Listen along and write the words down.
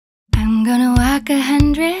walk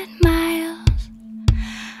 100 miles.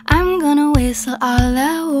 I'm gonna whistle all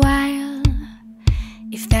the while.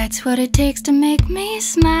 If that's what it takes to make me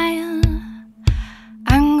smile,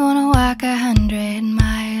 I'm gonna walk 100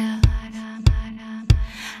 miles.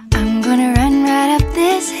 I'm gonna run right up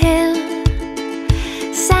this hill,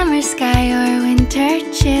 summer sky or winter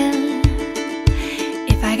chill.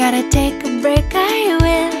 If I gotta take a break, I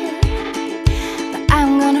will, but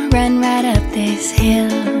I'm gonna run right up this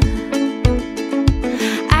hill.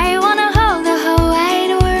 I wanna hold the whole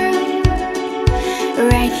wide world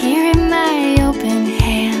right here in my open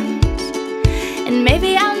hands. And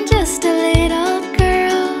maybe I'm just a little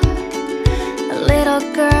girl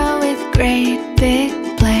with great big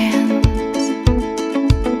plans.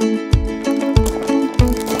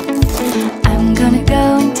 I'm gonna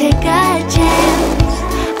go and take a chance.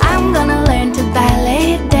 I'm gonna learn to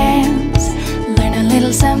ballet dance, learn a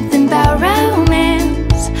little something about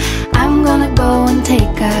romance. I'm gonna go and take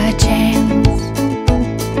a chance.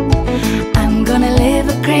 I'm gonna live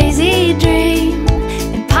a crazy dream,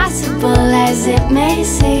 impossible as it may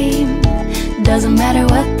seem. Doesn't matter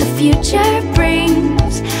what the future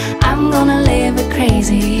brings, I'm gonna live a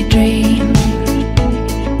crazy dream.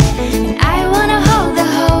 And I wanna hold the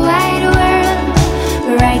whole wide world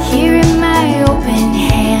right here in my open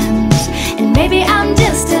hands. And maybe I'm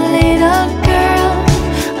just a little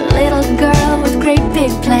girl with great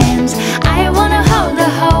big plans. I wanna hold the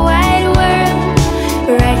whole wide world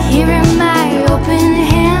right here in my open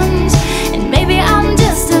hands. And maybe I'm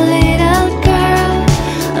just a little girl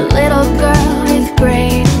with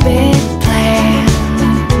great big plans.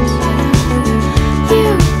 You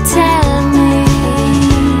tell me,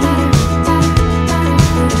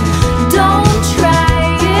 don't try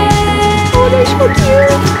it. Oh, they're so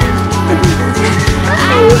cute.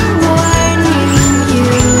 I'm warning you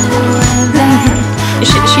that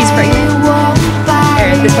She's pregnant.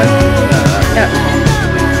 Here, this one.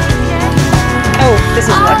 Oh, this is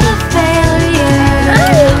lucky.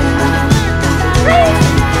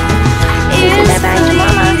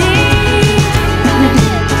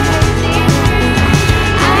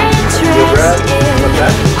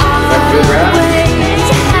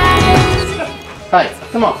 Hey,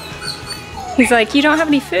 come on. He's like, you don't have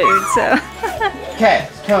any food, so.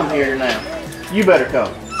 Cats, come here now. You better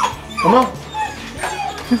come. Come on.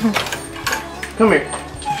 Come here.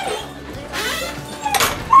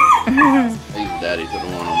 He's daddy to the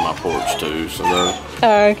one on my porch too, so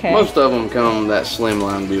Oh, okay. most of them come that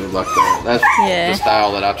slimline build like that. That's the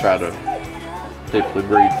style that I try to typically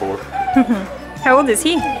breed for. How old is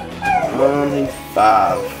he? He's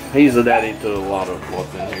 5. He's the daddy to a lot of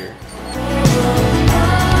what's in here.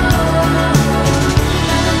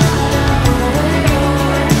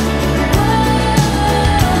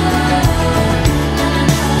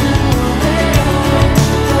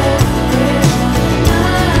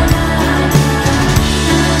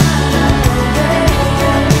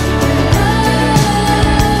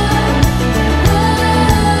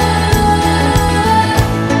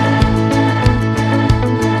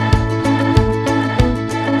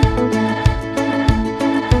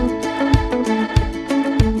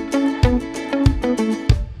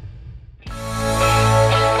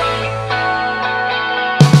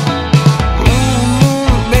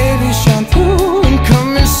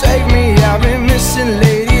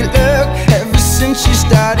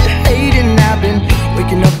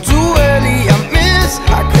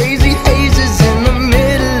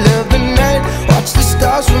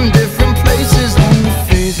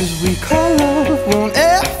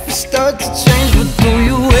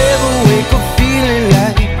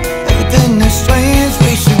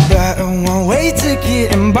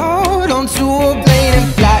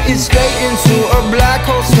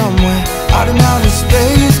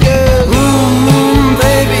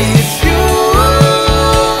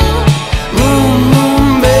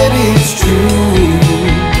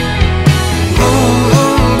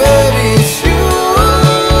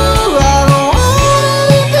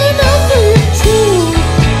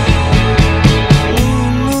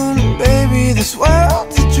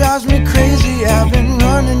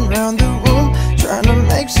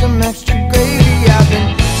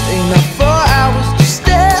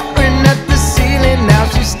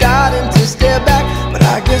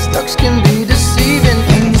 Ducks can be